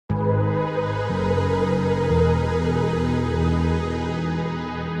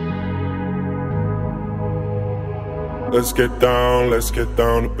Let's get down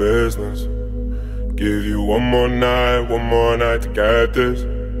to business. Give you one more night to get this.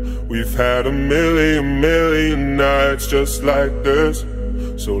 We've had a million nights just like this.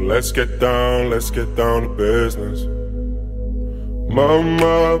 So let's get down to business.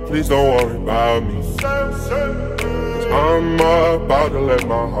 Mama, please don't worry about me, 'cause I'm about to let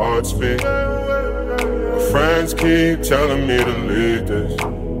my heart speak. My friends keep telling me to leave this.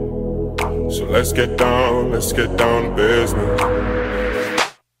 So let's get down to business.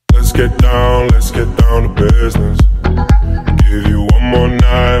 Let's get down to business. Give you one more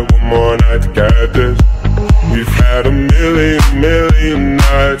night to get this. We've had a million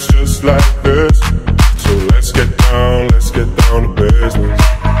nights just like this. So let's get down to business.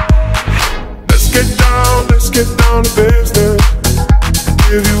 Let's get down to business.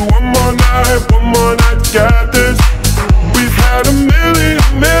 Give you one more night to get this. We've had a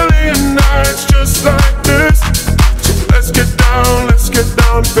million nights just like this. So let's get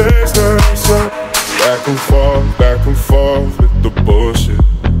down to business. Back and forth with the bullshit.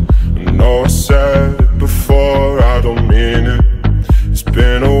 I know I said it before, I don't mean it. It's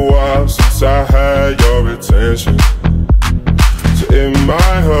been a while since I had your attention, so it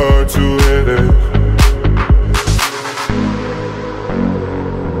might hurt to hit it.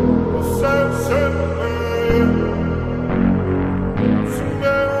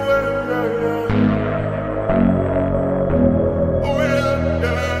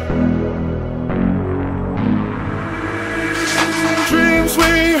 Dreams we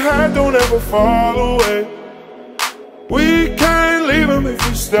had don't ever fall away. We can't leave them if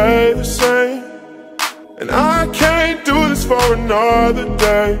we stay the same. And I can't do this for another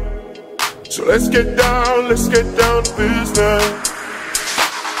day. So let's get down to business.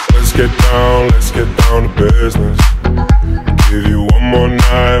 Let's get down to business. Give you one more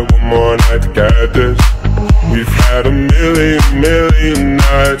night to get this. We've had a million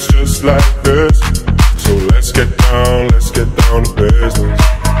nights just like this. So let's get down to business.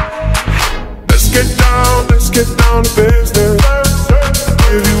 Let's get down to business.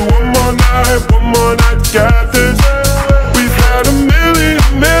 Give you one more night to get this. We've had a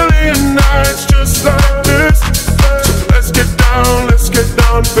million nights just like this. So let's get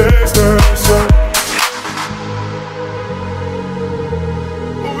down to business.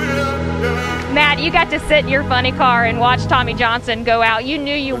 Matt, you got to sit in your funny car and watch Tommy Johnson go out. You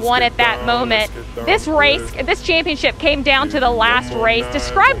knew you won at that moment. This race, this championship came down to the last race.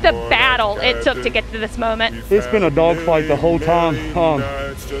 Describe the battle it took to get to this moment. It's been a dogfight the whole time.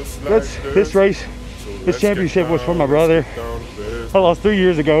 This race, this championship was for my brother. I lost 3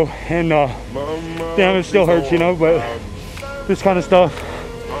 years ago, and damn, it still hurts, you know, but this kind of stuff,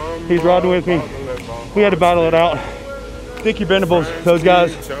 he's riding with me. We had to battle it out. Dickie Venables, those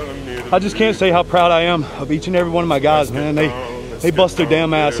guys, I just can't say how proud I am of each and every one of my guys, man. They bust their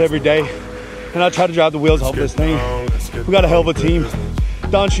damn ass every day, and I try to drive the wheels off this thing. We got a hell of a team.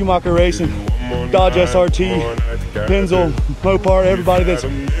 Don Schumacher Racing, Dodge SRT, Penzel, Mopar, everybody that's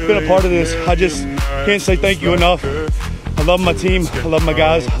been a part of this. I just can't say thank you enough. I love my team, I love my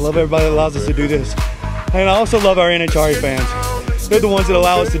guys, I love everybody that allows us to do this. And I also love our NHRA fans. They're the ones that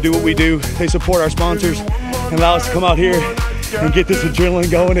allow us to do what we do. They support our sponsors and allow us to come out here and get this adrenaline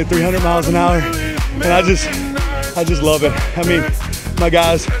going at 300 miles an hour. And I just love it. I mean, my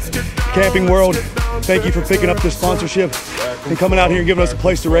guys, Camping World, thank you for picking up this sponsorship and coming out here and giving us a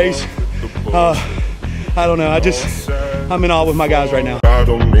place to race. I don't know, I'm in awe with my guys right now. I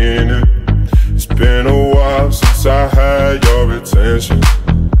don't mean it. It's been a while since I had your attention,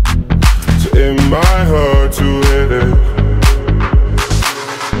 so it might hurt to hit it.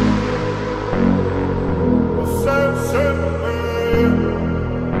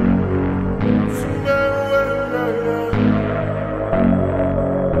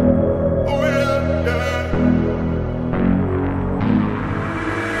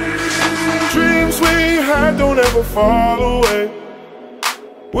 Dreams we had don't ever fall away.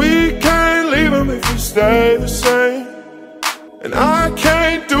 We can't leave them if we stay the same. And I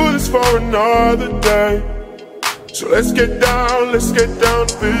can't do this for another day. So let's get down to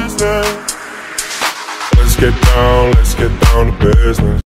business. Let's get down to business.